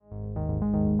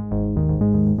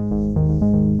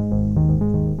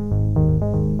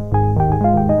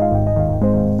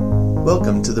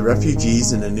to the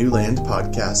Refugees in a New Land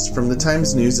podcast from the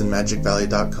Times News and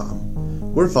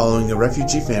MagicValley.com. We're following a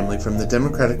refugee family from the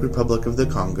Democratic Republic of the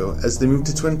Congo as they move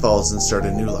to Twin Falls and start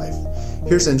a new life.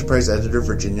 Here's Enterprise editor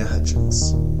Virginia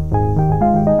Hutchins.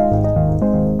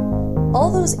 All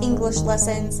those English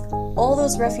lessons, all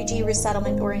those refugee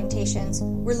resettlement orientations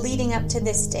were leading up to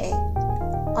this day.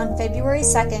 On February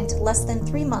 2nd, less than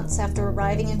 3 months after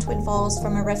arriving in Twin Falls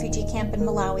from a refugee camp in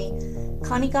Malawi,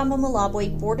 Kanigamba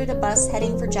Malabwe boarded a bus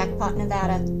heading for Jackpot,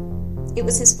 Nevada. It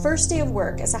was his first day of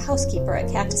work as a housekeeper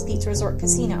at Cactus Pete's Resort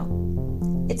Casino.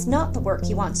 It's not the work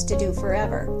he wants to do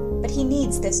forever, but he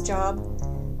needs this job.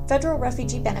 Federal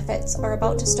refugee benefits are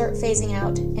about to start phasing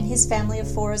out, and his family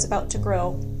of 4 is about to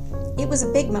grow. It was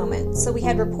a big moment, so we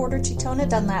had reporter Chitona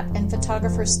Dunlap and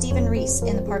photographer Stephen Reese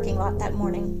in the parking lot that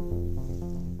morning.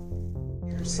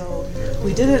 So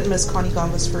we didn't miss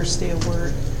Kanigamba's first day of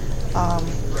work.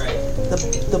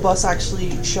 The bus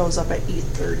actually shows up at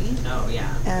 8:30. Oh,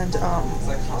 yeah. And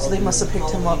so they must have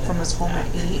picked him up from his home at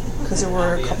 8 because there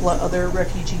were a couple of other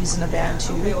refugees in a van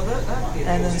too.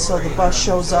 And then so the bus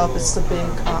shows up. It's the big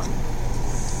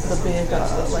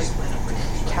like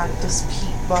Cactus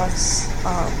Pete bus,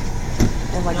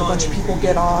 and like a bunch of people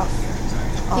get off.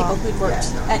 People who'd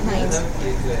worked at night.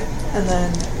 And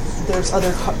then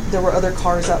there were other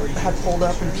cars that had pulled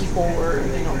up and people were,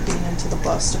 getting into the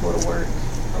bus to go to work.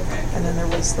 And then there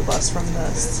was the bus from the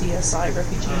CSI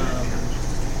refugee.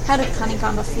 How did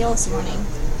Kanigamba feel this morning?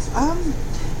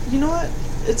 You know what?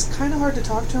 It's kind of hard to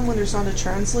talk to him when there's not a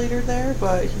translator there,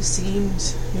 but he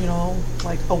seemed,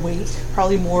 like awake,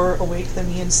 probably more awake than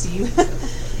me and Steve.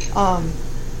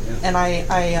 And I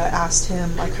asked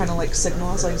him, I kind of like signaled,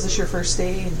 I was like, is this your first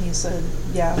day? And he said,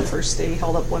 yeah, first day,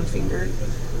 held up one finger.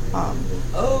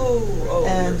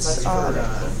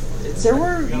 There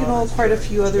were, quite a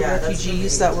few other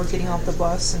refugees that were getting off the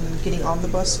bus and getting on the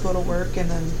bus to go to work, and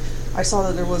then I saw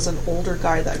that there was an older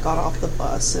guy that got off the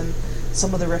bus, and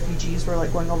some of the refugees were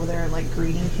like going over there and like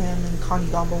greeting him, and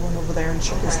Kanigamba went over there and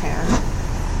shook his hand.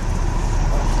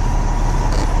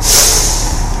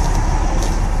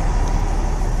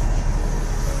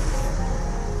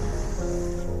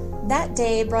 That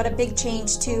day brought a big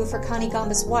change too for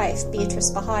Kanigamba's wife,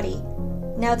 Beatrice Bahati.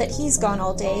 Now that he's gone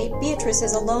all day, Beatrice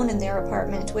is alone in their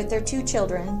apartment with their 2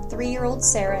 children, 3-year-old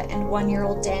Sarah and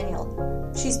 1-year-old Daniel.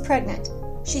 She's pregnant.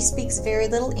 She speaks very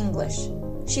little English.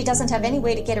 She doesn't have any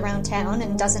way to get around town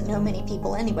and doesn't know many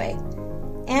people anyway.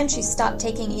 And she's stopped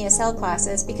taking ESL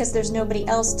classes because there's nobody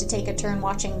else to take a turn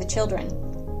watching the children.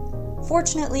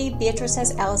 Fortunately, Beatrice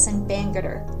has Allison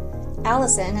Bangerter.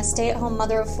 Allison, a stay-at-home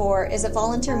mother of 4, is a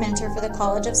volunteer mentor for the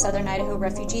College of Southern Idaho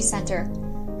Refugee Center.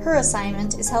 Her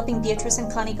assignment is helping Beatrice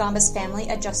and Kanigamba's family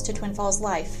adjust to Twin Falls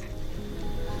life.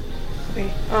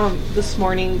 Okay. This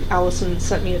morning, Allison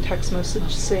sent me a text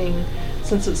message saying,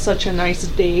 since it's such a nice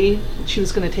day, she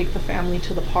was going to take the family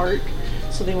to the park.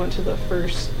 So they went to the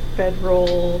first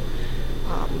Federal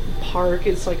park.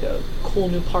 It's like a cool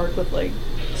new park with like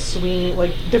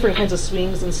different kinds of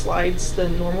swings and slides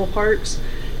than normal parks.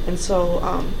 And so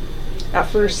at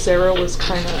first Sarah was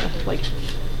kind of like,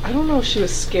 I don't know if she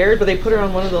was scared, but they put her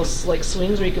on one of those like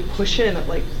swings where you could push it and it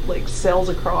like sails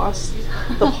across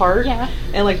the park. Yeah.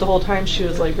 And like the whole time she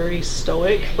was like very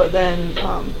stoic. But then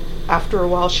after a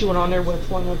while she went on there with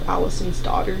one of Allison's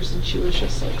daughters and she was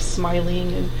just like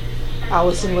smiling, and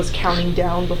Allison was counting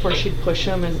down before she'd push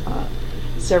him, and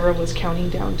Sarah was counting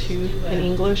down too in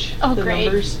English. Oh, the great.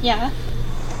 Numbers. Yeah.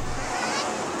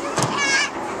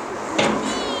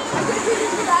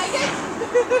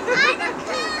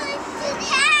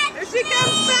 She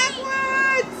comes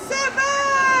backwards!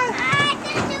 Sarah!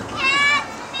 Did you catch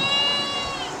me?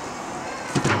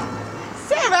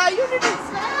 Sarah, you didn't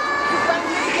stop! You want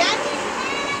to do it again?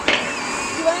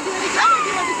 You want to do it again, or do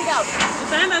you want to get out?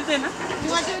 You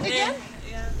want to do it again?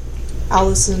 Yeah.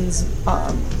 Allison's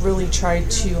really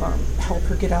tried to help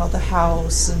her get out of the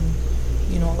house and,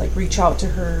 like reach out to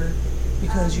her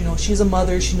because, she's a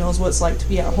mother. She knows what it's like to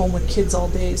be at home with kids all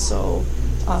day, so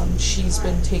she's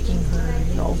been taking her,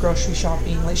 grocery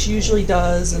shopping like she usually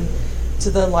does, and to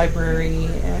the library,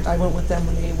 and I went with them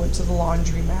when they went to the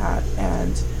laundromat,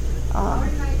 and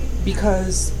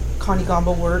because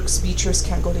Kanigamba works, Beatrice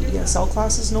can't go to ESL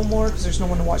classes no more because there's no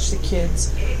one to watch the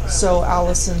kids, so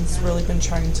Allison's really been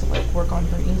trying to like work on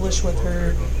her English with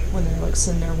her when they're like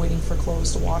sitting there waiting for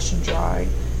clothes to wash and dry.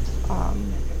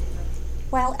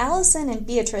 While Allison and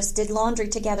Beatrice did laundry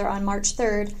together on March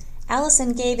 3rd,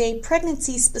 Allison gave a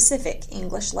pregnancy-specific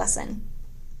English lesson.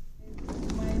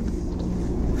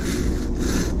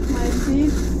 My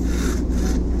feet.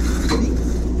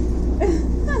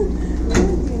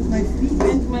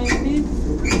 My feet.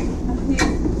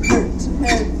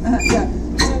 Hurt.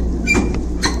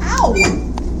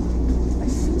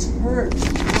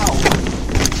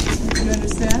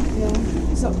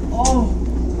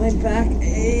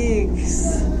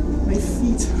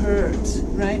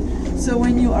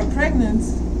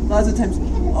 lots of times,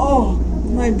 oh,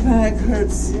 my back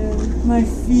hurts, my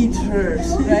feet hurt,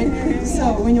 right?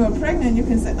 So when you are pregnant, you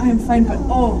can say, I'm fine, but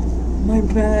oh, my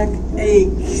back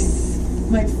aches,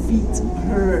 my feet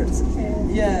hurt.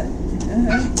 Yeah.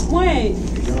 Wait.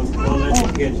 Don't let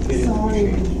the kids get in the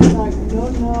machine.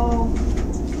 No.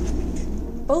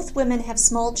 Both women have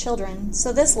small children,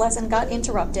 so this lesson got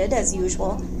interrupted, as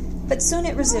usual. But soon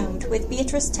it resumed, with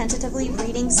Beatrice tentatively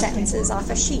reading sentences off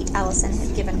a sheet Allison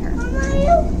had given her. So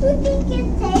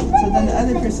then the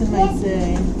other person might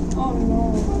say, Oh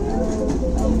no.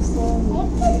 I'm sorry.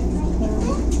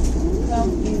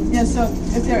 yeah, so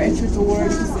if they're at your door, you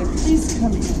can say, please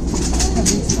come in. Come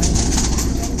into my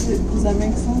house. Does that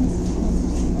make sense?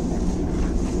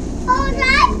 Oh, I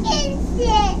can sit.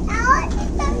 I want to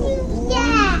come you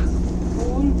that.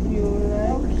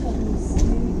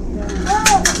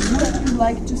 Would you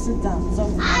like to sit down? So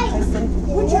I say,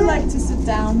 would you like to sit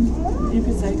down? You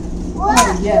could say,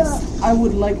 oh yes, I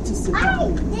would like to sit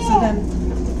down. So then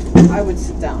I would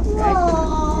sit down,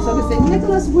 right? So we say,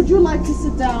 Nicholas, would you like to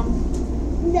sit down?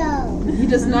 No. He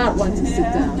does not want to sit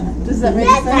down. Does that make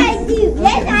Yes, sense? I do.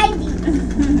 Yes, I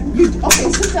do.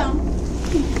 Okay, sit down.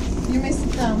 You may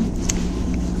sit down.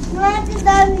 I want to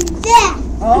come there.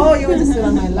 Oh, you want to sit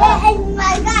on my lap Oh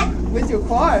my God. with your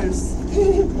cars.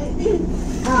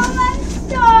 Oh, I'm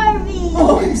sorry.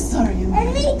 Oh, I'm sorry.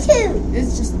 And me too.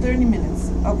 It's just 30 minutes.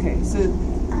 Okay, so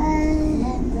Hey!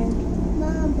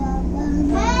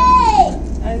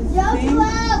 I Jump think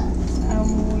up! I'm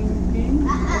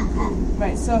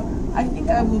right, so I think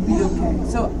I will be okay.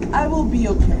 So I will be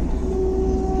okay.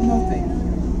 No thing.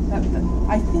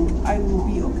 I think I will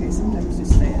be okay. Sometimes you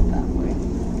say it that way.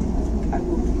 I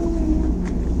will be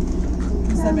okay.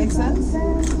 Does that make sense?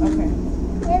 Okay.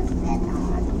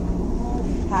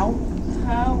 How?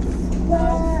 How far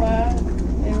along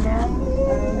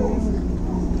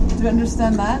Do you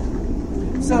understand that?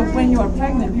 So when you are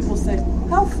pregnant, people say,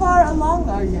 how far along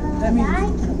are you? That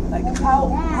means, like, how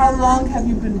long have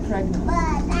you been pregnant?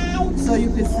 So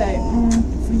you could say,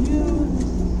 for you,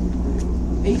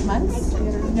 8 months?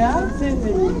 Yeah?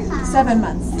 7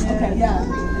 months. Okay, yeah.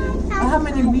 How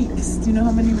many weeks? Do you know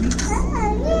how many weeks?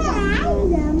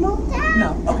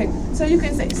 No. Okay. So you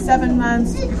can say 7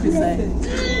 months. You could say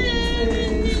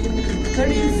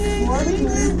 34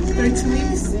 weeks, 32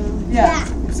 weeks. Yeah.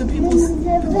 So people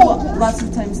lots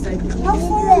of times say, how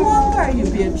far along are you,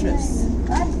 Beatrice?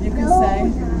 You can say,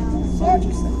 what would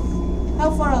you say?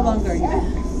 How far along are you,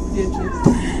 Beatrice?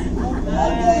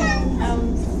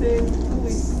 I'm 32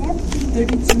 weeks.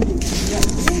 32 weeks. Yeah.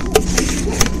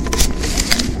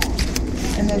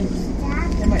 And then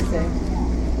they might say,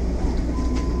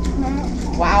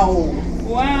 wow.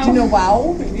 Wow. Do you know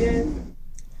wow? Yeah.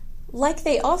 Like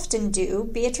they often do,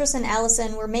 Beatrice and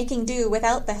Allison were making do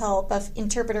without the help of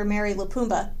interpreter Mary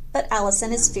Lupumba, but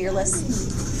Allison is fearless.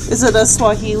 Is it a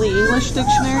Swahili English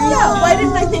dictionary? Yeah, why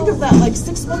didn't I think of that like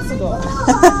 6 months ago?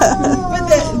 But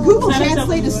the Google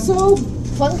Translate is so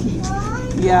clunky.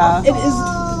 Yeah. It is.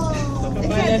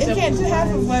 It can't do half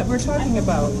of what we're talking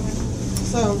about.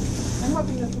 So I'm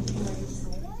hoping that.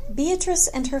 Beatrice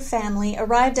and her family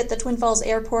arrived at the Twin Falls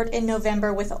airport in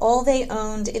November with all they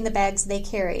owned in the bags they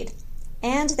carried.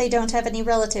 And they don't have any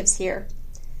relatives here.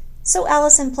 So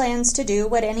Allison plans to do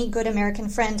what any good American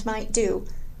friend might do,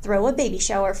 throw a baby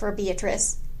shower for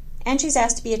Beatrice. And she's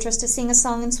asked Beatrice to sing a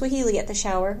song in Swahili at the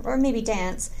shower, or maybe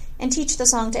dance, and teach the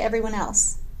song to everyone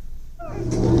else.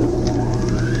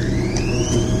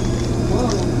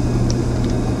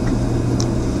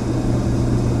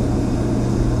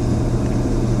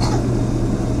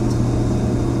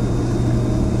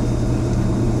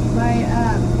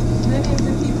 Many of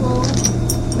the people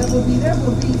that will be there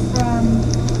will be from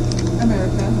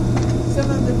America. Some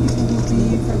of the people will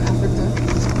be from Africa.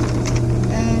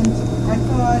 And I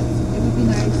thought it would be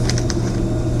nice.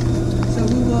 So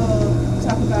we will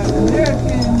talk about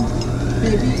American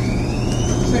baby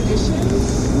traditions.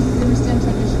 You understand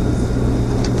traditions?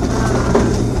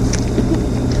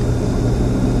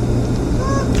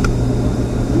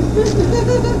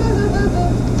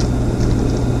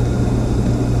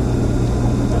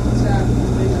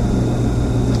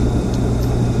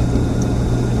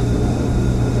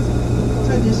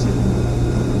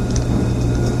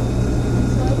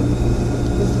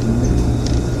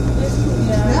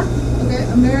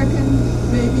 American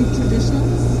baby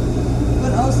traditions,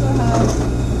 but also have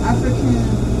African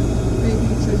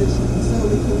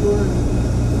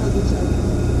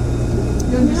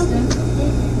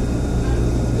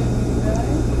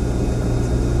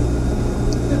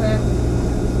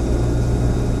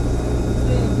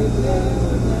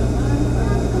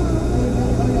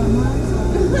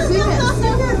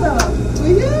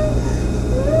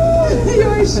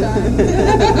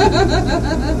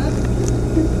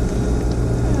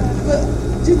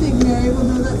Mary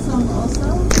will know that song also.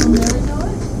 Will Mary know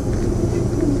it?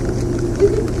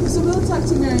 So we'll talk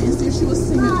to Mary and see if she will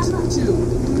sing it too.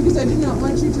 Because I do not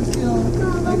want you to feel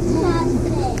like,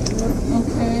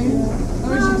 okay. I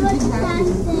want you to be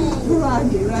happy.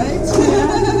 Karate, right?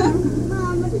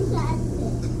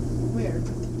 Where?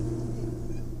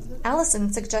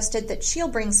 Allison suggested that she'll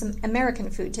bring some American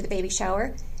food to the baby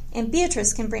shower, and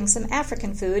Beatrice can bring some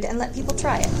African food and let people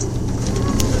try it.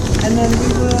 And then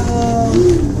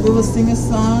we will sing a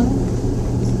song,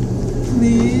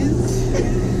 please.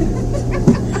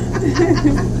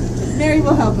 Mary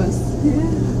will help us.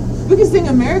 We can sing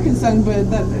American song,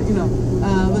 but that,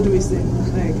 what do we sing?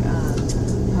 Like,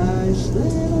 hush,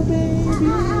 little baby,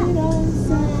 don't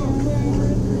say a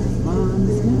word.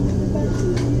 Mom's gonna bite.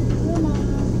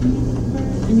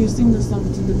 And you sing the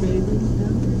song to the baby.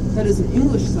 That is an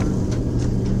English song,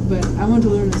 but I want to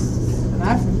learn an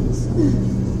African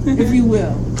song, if you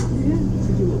will.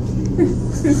 If you will,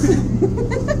 please.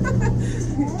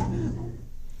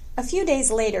 A few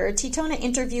days later, Titona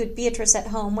interviewed Beatrice at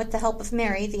home with the help of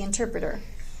Mary, the interpreter.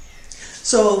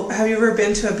 So, have you ever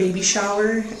been to a baby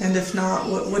shower? And if not,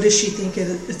 what does she think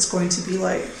it's going to be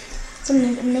like? So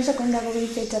nimesha kwenda kwa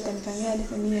ifeta tanifanyia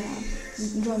alifanyia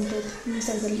njoo mtoto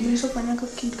msaidia nimesha kufanya kwa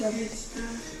kitu kama vile.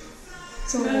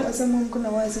 So asema mko na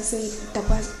wazo sasa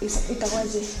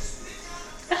itakuwaje?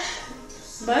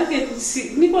 Bake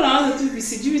niko nawaza tu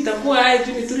visijui itakuwa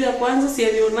aje tu turi ya kwanza si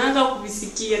alionanga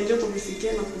kuvisikia ndio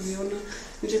kuvisikia na kuviona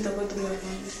ndio itakuwa turi ya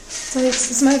kwanza. So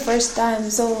it's my first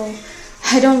time, so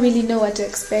I don't really know what to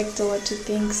expect or what to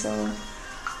think, so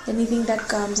anything that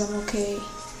comes I'm okay.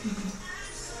 Mm-hmm.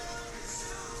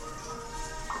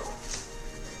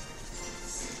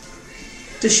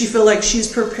 Does she feel like she's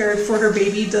prepared for her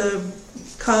baby to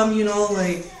come,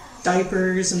 like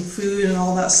diapers and food and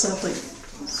all that stuff? Like,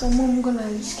 so mom gonna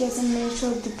get some make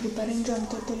sure to preparing John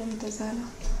Totolo Mtazana.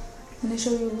 Make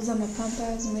sure you use my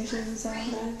pampers, make sure you use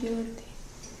beauty.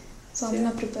 So I'm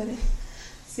not prepared.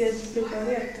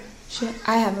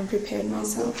 I haven't prepared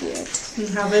myself yet. You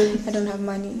haven't? I don't have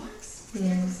money.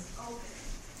 Yeah.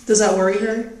 Does that worry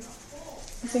her?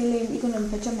 I feel like you're gonna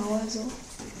put your mawazo.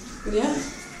 Yeah.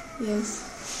 Yes.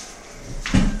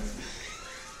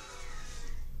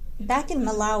 Back in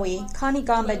Malawi, Connie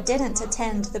Gamba didn't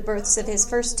attend the births of his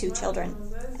first two children.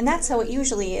 And that's how it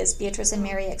usually is, Beatrice and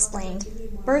Mary explained.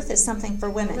 Birth is something for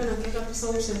women.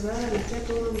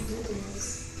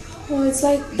 Well, it's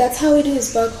like, that's how it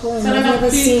is back home. I've never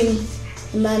seen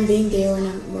a man being there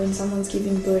when someone's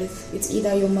giving birth. It's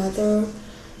either your mother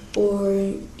or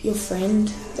your friend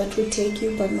that would take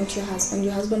you, but not your husband.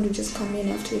 Your husband would just come in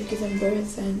after you've given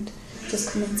birth and just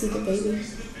come and see the baby.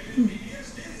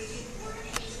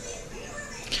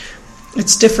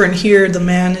 It's different here. The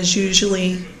man is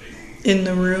usually in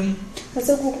the room. That's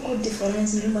a good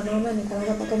difference. But in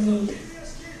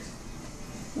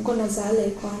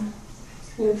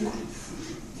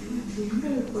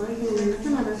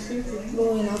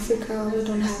Africa, we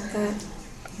don't have that.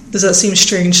 Does that seem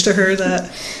strange to her that?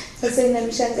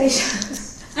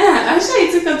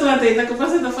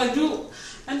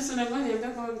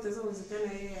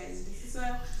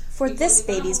 For this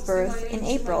baby's birth in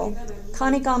April,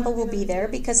 Connie Gamba will be there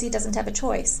because he doesn't have a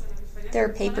choice. There are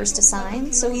papers to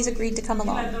sign, so he's agreed to come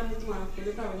along.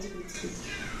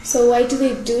 So why do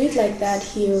they do it like that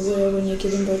here, where when you're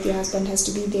giving birth your husband has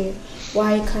to be there?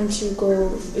 Why can't you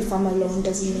go if I'm alone?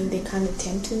 Doesn't mean they can't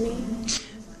attend to me?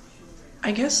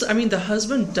 I guess, the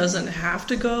husband doesn't have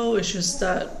to go. It's just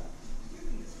that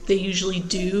they usually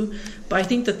do. But I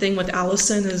think the thing with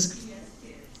Allison is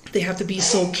they have to be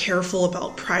so careful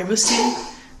about privacy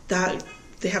that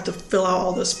they have to fill out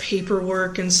all this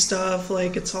paperwork and stuff.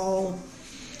 Like, it's all...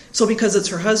 So because it's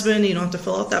her husband, you don't have to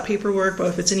fill out that paperwork, but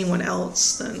if it's anyone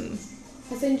else, then...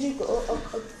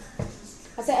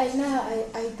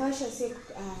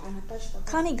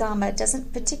 Connie Gamba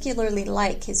doesn't particularly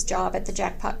like his job at the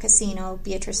Jackpot Casino,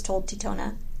 Beatrice told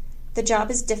Titona. The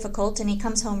job is difficult and he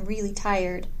comes home really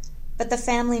tired, but the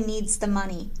family needs the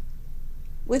money.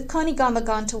 With Connie Gamba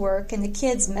gone to work and the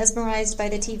kids mesmerized by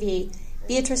the TV,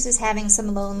 Beatrice is having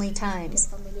some lonely times.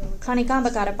 Connie Gamba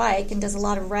got a bike and does a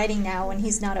lot of riding now when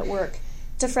he's not at work,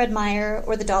 to Fred Meyer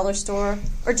or the dollar store,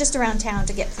 or just around town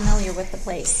to get familiar with the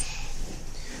place.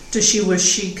 Does she wish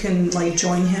she can,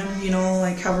 join him,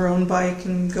 have her own bike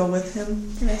and go with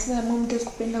him?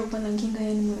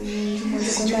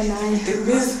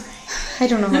 I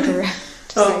don't know how to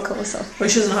cycle, so... Oh,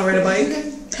 she doesn't know how to ride a bike?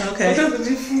 Okay.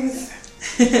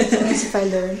 Unless if I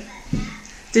learn.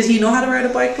 Did he know how to ride a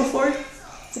bike before?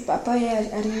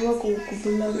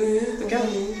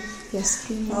 Yes.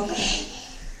 Okay.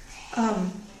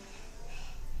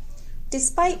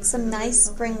 Despite some nice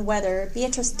spring weather,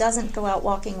 Beatrice doesn't go out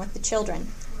walking with the children.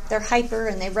 They're hyper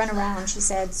and they run around, she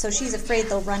said, so she's afraid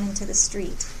they'll run into the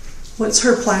street. What's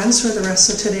her plans for the rest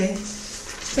of today?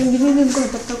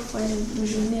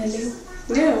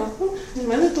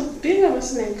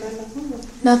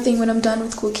 Nothing. When I'm done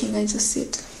with cooking, I just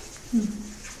sit.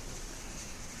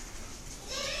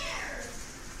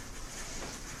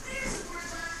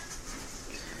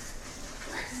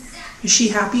 Is she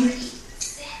happy?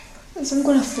 I'm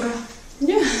gonna fura.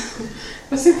 Yeah.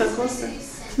 Cosita cosa.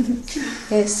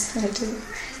 Yes, I do.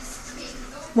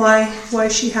 Why? Why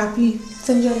is she happy?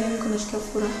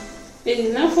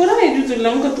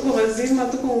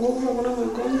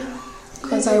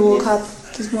 Because I woke up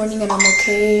this morning and I'm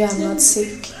okay, I'm not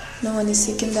sick. No one is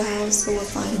sick in the house, so we're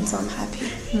fine, so I'm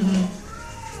happy.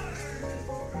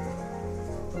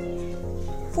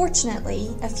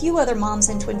 Fortunately, a few other moms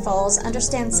in Twin Falls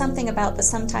understand something about the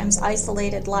sometimes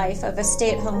isolated life of a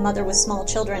stay-at-home mother with small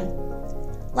children.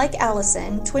 Like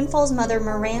Allison, Twin Falls mother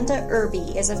Miranda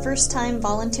Irby is a first-time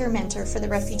volunteer mentor for the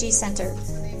refugee center.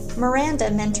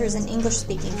 Miranda mentors an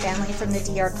English-speaking family from the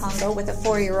DR Congo with a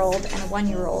 4-year-old and a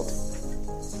 1-year-old.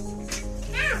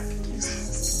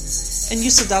 And you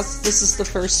said that this is the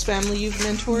first family you've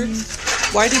mentored?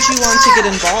 Why did you want to get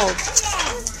involved?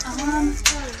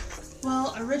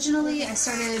 Well, originally I just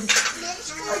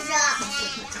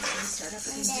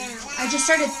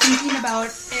started thinking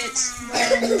about it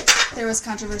when there was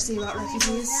controversy about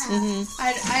refugees.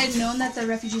 I had known that the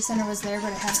refugee center was there,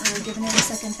 but I hadn't really given it a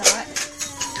second thought.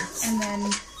 And then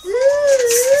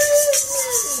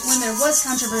when there was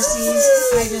controversy,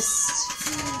 it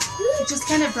just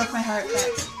kind of broke my heart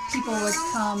that people would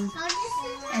come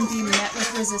and be met with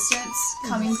resistance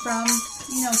coming from,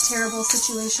 terrible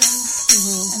situations.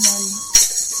 And then,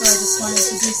 so I just wanted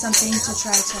to do something to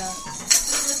try to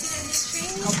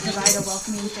help provide a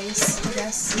welcoming face, I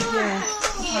guess. Yeah. A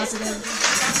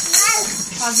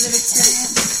positive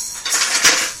experience.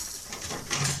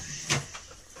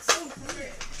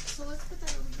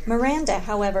 Miranda,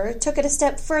 however, took it a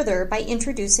step further by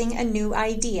introducing a new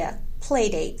idea,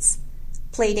 playdates.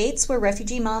 Playdates where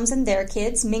refugee moms and their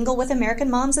kids mingle with American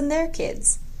moms and their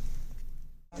kids.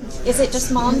 Is it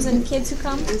just moms and kids who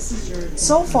come?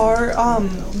 So far,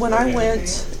 when I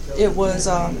went, it was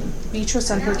Beatrice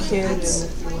and her kids,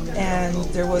 and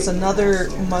there was another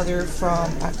mother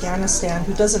from Afghanistan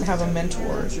who doesn't have a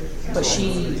mentor, but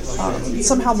she,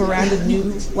 somehow Miranda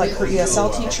knew, her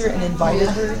ESL teacher and invited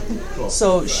her.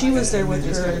 So she was there with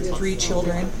her 3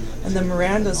 children, and then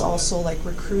Miranda's also,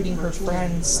 recruiting her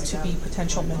friends to be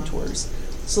potential mentors.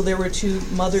 So there were 2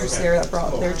 mothers there that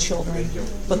brought their children,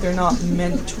 but they're not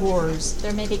mentors.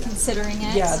 They're maybe considering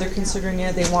it? Yeah, they're considering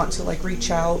it. They want to, reach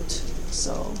out,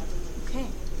 so... Okay.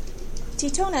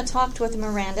 Titona talked with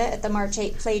Miranda at the March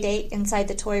 8 playdate inside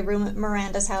the toy room at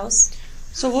Miranda's house.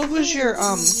 So what was your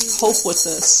hope with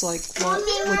this? What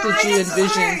did you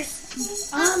envision?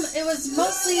 It was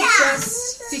mostly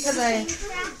just because I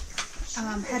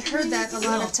had heard that a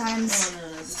lot of times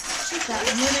that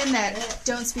women that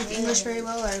don't speak English very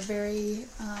well are very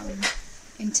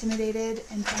intimidated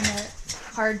and kind of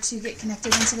hard to get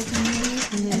connected into the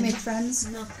community and make friends.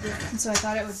 And so I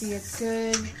thought it would be a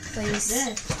good place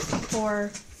for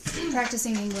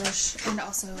practicing English and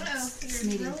also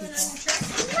meeting people,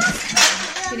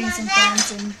 getting some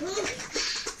friends and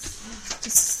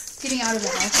just getting out of the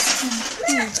house.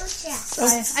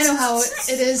 I know how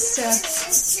it is to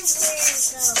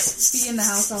be in the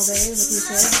house all day with your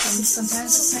kids, and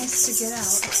sometimes it's nice to get out.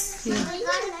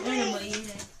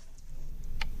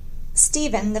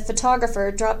 Stephen, the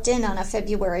photographer, dropped in on a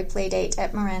February playdate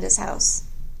at Miranda's house.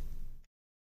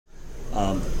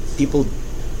 People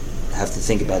have to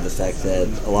think about the fact that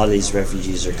a lot of these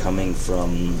refugees are coming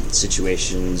from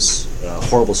situations,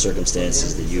 horrible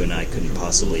circumstances that you and I couldn't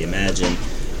possibly imagine,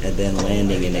 and then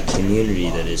landing in a community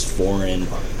that is foreign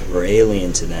or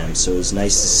alien to them. So it was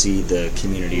nice to see the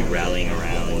community rallying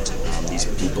around these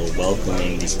people,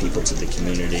 welcoming these people to the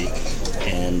community,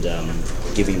 and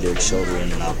giving their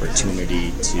children an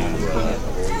opportunity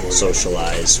to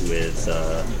socialize with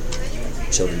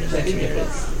children in the community.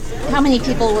 How many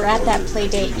people were at that play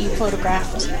date you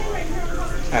photographed?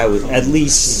 I was at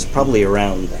least probably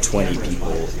around 20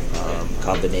 people,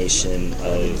 combination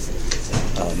of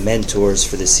mentors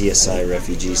for the CSI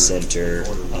Refugee Center,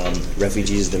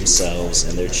 refugees themselves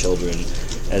and their children,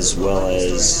 as well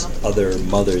as other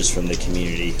mothers from the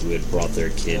community who had brought their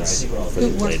kids for the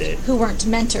playdate. Who weren't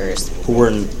mentors. Who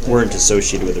weren't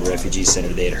associated with the refugee center.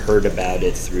 They had heard about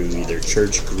it through either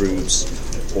church groups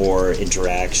or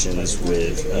interactions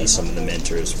with some of the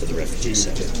mentors for the refugee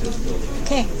center.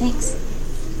 Okay, thanks.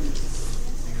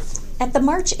 At the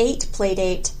March 8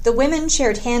 playdate, the women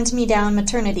shared hand-me-down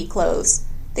maternity clothes.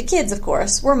 The kids, of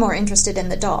course, were more interested in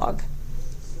the dog.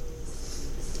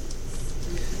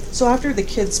 So after the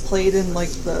kids played in like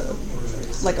a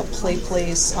play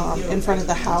place in front of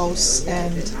the house,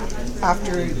 and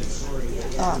after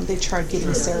they tried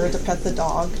getting Sarah to pet the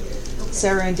dog,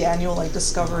 Sarah and Daniel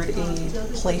discovered a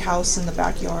playhouse in the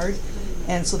backyard,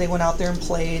 and so they went out there and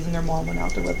played, and their mom went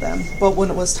out there with them. But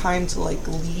when it was time to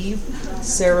leave,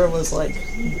 Sarah was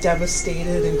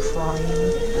devastated and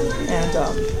crying, and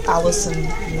Allison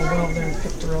went over there and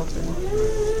picked her up and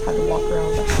had to walk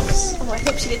around the house. Oh, I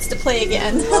hope she gets to play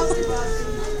again.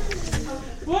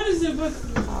 What is it?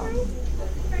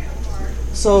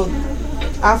 So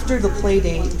after the play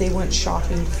date, they went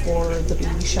shopping for the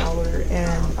baby shower,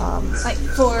 and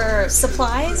for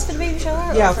supplies for the baby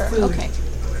shower? Yeah, food. Okay.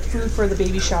 Food for the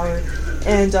baby shower,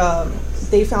 and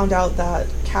they found out that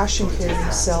Cash and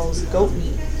Carry sells goat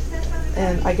meat,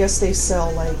 and I guess they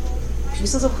sell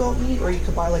pieces of goat meat, or you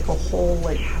could buy a whole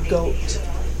goat.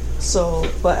 So,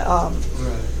 but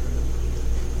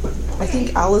I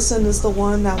think Allison is the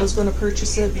one that was going to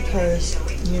purchase it because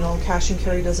Cash and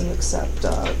Carry doesn't accept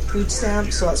food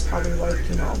stamps, so that's probably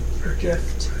a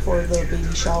gift for the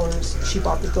baby showers. She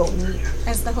bought the goat meat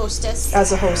as the hostess.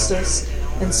 As a hostess.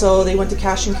 And so they went to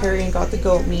Cash and Carry and got the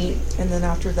goat meat, and then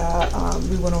after that,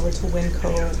 we went over to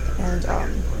Winco, and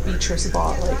Beatrice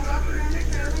bought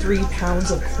 3 pounds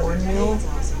of cornmeal.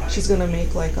 She's gonna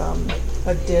make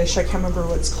a dish. I can't remember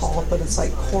what it's called, but it's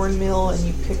cornmeal, and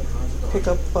you pick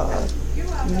up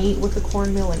meat with the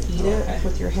cornmeal and eat it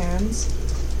with your hands.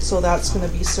 So that's gonna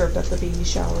be served at the baby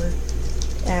shower.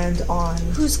 And on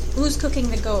who's cooking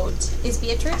the goat? Is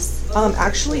Beatrice?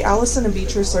 Actually, Allison and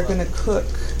Beatrice are gonna cook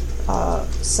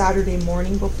Saturday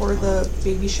morning before the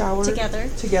baby shower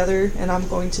together, and I'm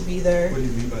going to be there. What do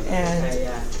you mean by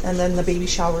that? And then the baby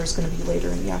shower is going to be later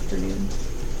in the afternoon.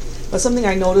 But something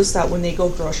I noticed that when they go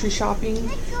grocery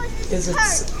shopping is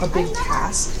it's a big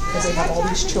task because they have all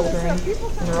these children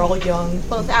and they're all young.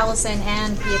 Both Allison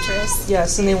and Beatrice.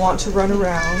 Yes, and they want to run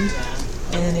around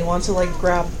and they want to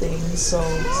grab things. So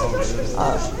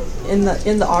in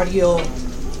the audio,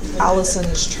 Allison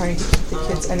is trying to keep the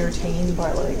kids entertained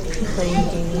by playing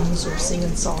games or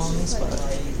singing songs,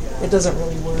 but it doesn't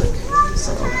really work.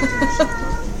 So,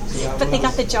 but they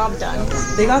got the job done.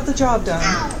 They got the job done.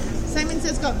 Simon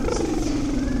says go.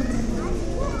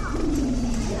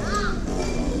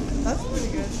 That's pretty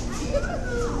good.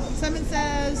 Simon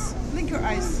says blink your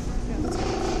eyes. Yeah, let's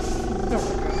go.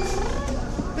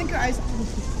 Blink your eyes.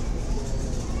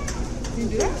 Can you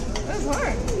do that? That's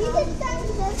hard.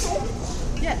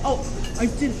 Yeah, oh, I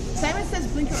didn't. Simon says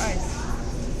blink your eyes.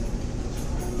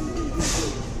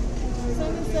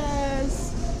 Simon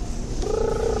says...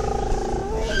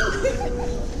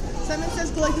 Simon says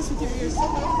go like this with your ears.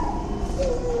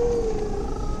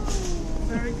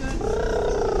 Very good.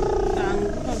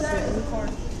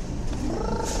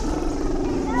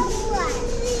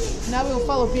 Now we'll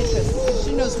follow Beatrice.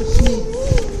 She knows what she needs.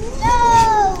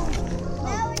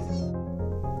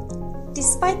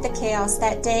 Despite the chaos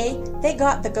that day, they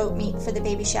got the goat meat for the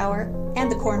baby shower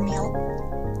and the cornmeal.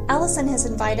 Allison has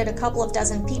invited a couple of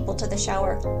dozen people to the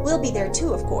shower. We'll be there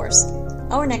too, of course.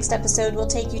 Our next episode will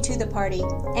take you to the party,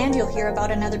 and you'll hear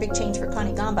about another big change for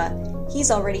Kanigamba.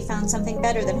 He's already found something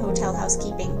better than hotel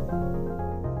housekeeping.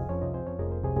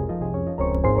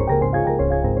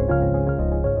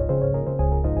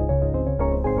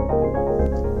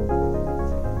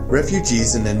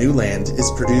 Refugees in a New Land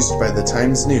is produced by the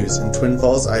Times News in Twin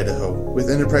Falls, Idaho, with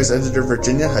Enterprise editor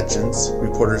Virginia Hutchins,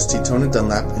 reporters Titona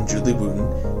Dunlap and Julie Wooten,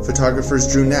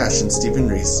 photographers Drew Nash and Stephen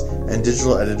Reese, and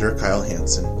digital editor Kyle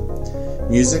Hansen.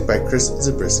 Music by Chris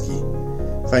Zabriskie.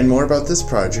 Find more about this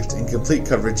project and complete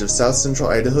coverage of South Central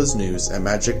Idaho's news at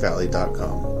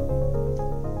magicvalley.com.